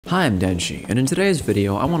Hi, I'm Denshi, and in today's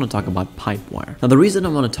video, I want to talk about PipeWire. Now, the reason I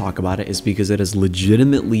want to talk about it is because it has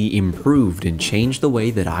legitimately improved and changed the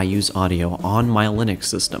way that I use audio on my Linux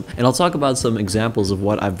system. And I'll talk about some examples of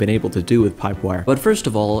what I've been able to do with PipeWire. But first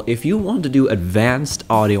of all, if you want to do advanced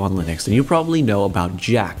audio on Linux, then you probably know about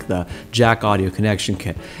JACK, the JACK Audio Connection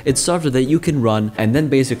Kit. It's software that you can run and then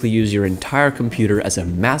basically use your entire computer as a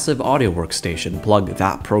massive audio workstation. Plug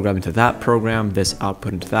that program into that program, this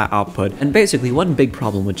output into that output. And basically, one big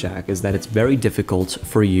problem with JACK is that it's very difficult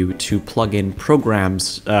for you to plug in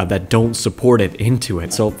programs that don't support it into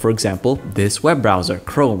it. So for example, this web browser,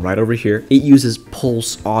 Chrome, right over here, it uses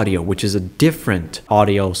Pulseaudio, which is a different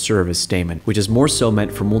audio service daemon, which is more so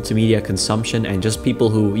meant for multimedia consumption and just people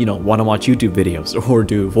who, want to watch YouTube videos or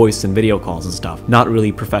do voice and video calls and stuff, not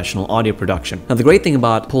really professional audio production. Now, the great thing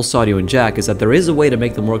about Pulseaudio and JACK is that there is a way to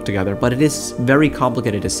make them work together, but it is very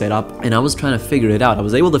complicated to set up, and I was trying to figure it out. I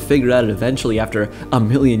was able to figure it out eventually after a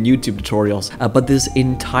million YouTube tutorials, but this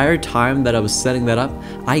entire time that I was setting that up,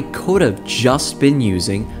 I could have just been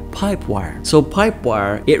using PipeWire. So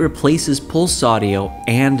PipeWire, it replaces Pulseaudio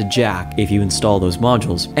and JACK if you install those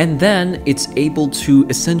modules. And then it's able to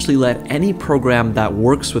essentially let any program that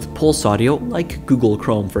works with Pulseaudio, like Google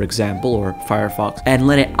Chrome, for example, or Firefox, and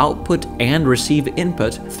let it output and receive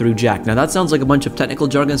input through JACK. Now that sounds like a bunch of technical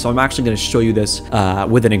jargon, so I'm actually going to show you this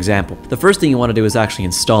with an example. The first thing you want to do is actually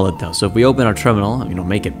install it though. So if we open our terminal,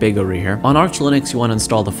 make it big over here. On Arch Linux, you want to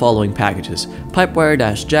install the following packages: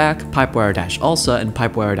 PipeWire-JACK, PipeWire-ALSA, and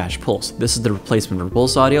PipeWire-Pulse. This is the replacement for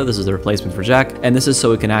Pulseaudio, this is the replacement for JACK, and this is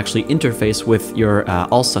so it can actually interface with your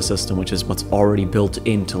ALSA system, which is what's already built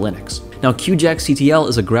into Linux. Now, QJackCTL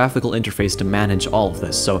is a graphical interface to manage all of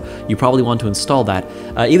this, so you probably want to install that,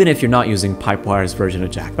 even if you're not using PipeWire's version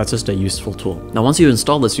of JACK. That's just a useful tool. Now, once you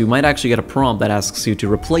install this, you might actually get a prompt that asks you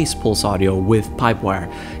to replace Pulseaudio with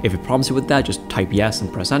PipeWire. If it prompts you with that, just type yes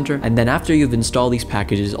and press enter, and then after you've installed these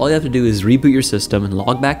packages, all you have to do is reboot your system and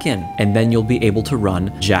log back in, and then you'll be able to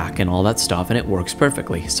run JACK and all that stuff, and it works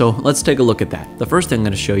perfectly. So let's take a look at that. The first thing I'm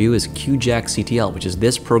going to show you is QJackCTL, which is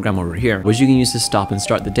this program over here, which you can use to stop and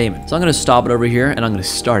start the daemon. So I'm going to stop it over here, and I'm going to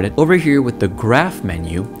start it. Over here with the graph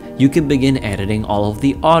menu, you can begin editing all of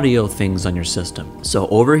the audio things on your system. So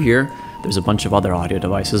over here, there's a bunch of other audio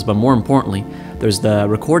devices, but more importantly, there's the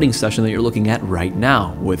recording session that you're looking at right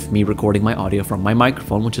now with me recording my audio from my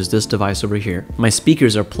microphone, which is this device over here. My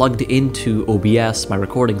speakers are plugged into OBS, my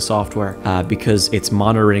recording software, because it's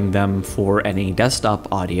monitoring them for any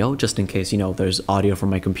desktop audio, just in case, there's audio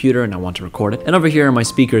from my computer and I want to record it. And over here are my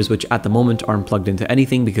speakers, which at the moment aren't plugged into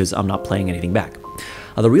anything because I'm not playing anything back.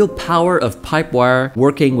 The real power of PipeWire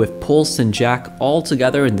working with Pulse and JACK all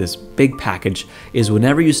together in this big package is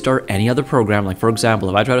whenever you start any other program, like for example,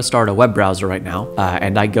 if I try to start a web browser right now,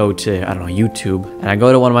 and I go to, YouTube, and I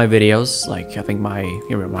go to one of my videos, like I think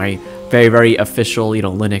my very, very official,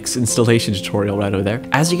 Linux installation tutorial right over there.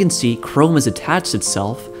 As you can see, Chrome has attached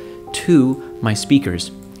itself to my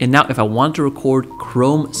speakers. And now if I want to record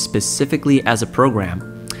Chrome specifically as a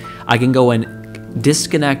program, I can go and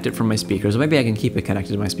disconnect it from my speakers. Maybe I can keep it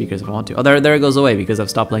connected to my speakers if I want to. Oh, there it goes away because I've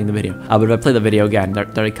stopped playing the video. But if I play the video again,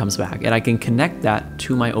 there it comes back. And I can connect that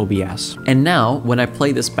to my OBS. And now, when I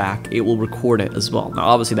play this back, it will record it as well. Now,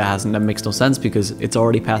 obviously that makes no sense because it's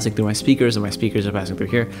already passing through my speakers and my speakers are passing through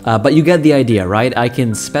here. But you get the idea, right? I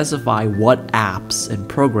can specify what apps and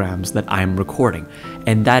programs that I'm recording.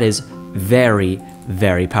 And that is very,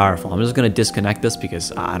 very powerful. I'm just going to disconnect this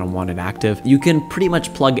because I don't want it active. You can pretty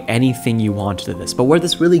much plug anything you want to this, but where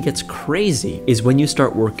this really gets crazy is when you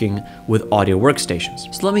start working with audio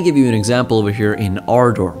workstations. So let me give you an example over here in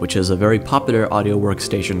Ardour, which is a very popular audio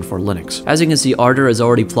workstation for Linux. As you can see, Ardour has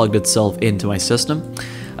already plugged itself into my system.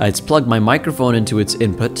 It's plugged my microphone into its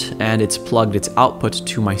input, and it's plugged its output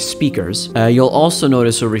to my speakers. You'll also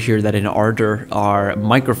notice over here that in Ardour are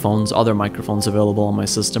microphones, other microphones available on my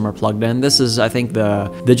system are plugged in. This is, I think, the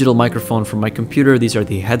digital microphone from my computer. These are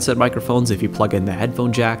the headset microphones if you plug in the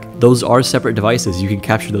headphone jack. Those are separate devices. You can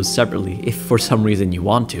capture those separately if for some reason you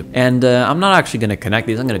want to. And I'm not actually going to connect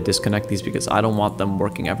these. I'm going to disconnect these because I don't want them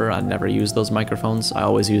working ever. I never use those microphones. I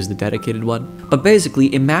always use the dedicated one. But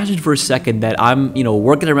basically, imagine for a second that I'm,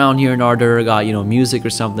 working around here in Ardour, got music or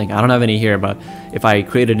something. I don't have any here, but if I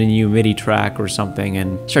created a new MIDI track or something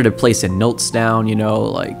and started placing notes down,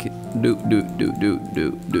 like do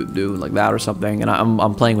like that or something, and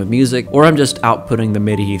I'm playing with music, or I'm just outputting the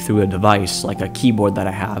MIDI through a device like a keyboard that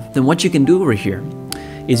I have, then what you can do over here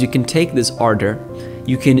is you can take this Ardour,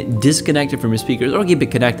 you can disconnect it from your speakers or keep it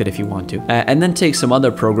connected if you want to, and then take some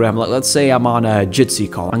other program. Let's say I'm on a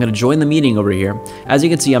Jitsi call. I'm going to join the meeting over here. As you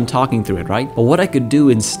can see, I'm talking through it, right? But what I could do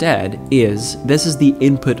instead is, this is the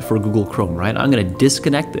input for Google Chrome, right? I'm going to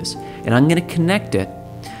disconnect this and I'm going to connect it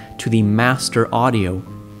to the master audio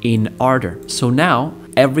in Ardour. So now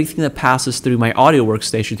everything that passes through my audio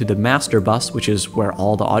workstation to the master bus, which is where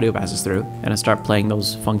all the audio passes through, and I start playing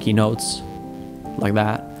those funky notes like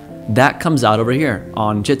that, that comes out over here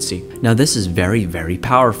on Jitsi. Now this is very, very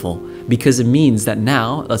powerful because it means that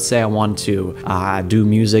now, let's say I want to do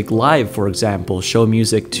music live, for example, show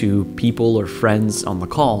music to people or friends on the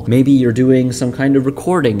call. Maybe you're doing some kind of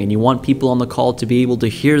recording and you want people on the call to be able to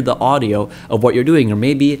hear the audio of what you're doing. Or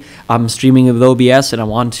maybe I'm streaming with OBS and I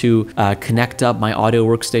want to connect up my audio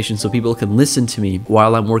workstation so people can listen to me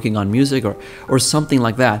while I'm working on music or something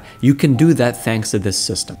like that. You can do that thanks to this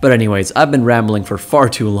system. But anyways, I've been rambling for far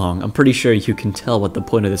too long. I'm pretty sure you can tell what the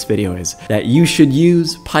point of this video is, that you should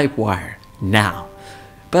use PipeWire now.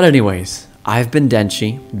 But anyways, I've been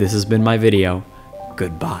Denshi, this has been my video,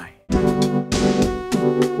 goodbye.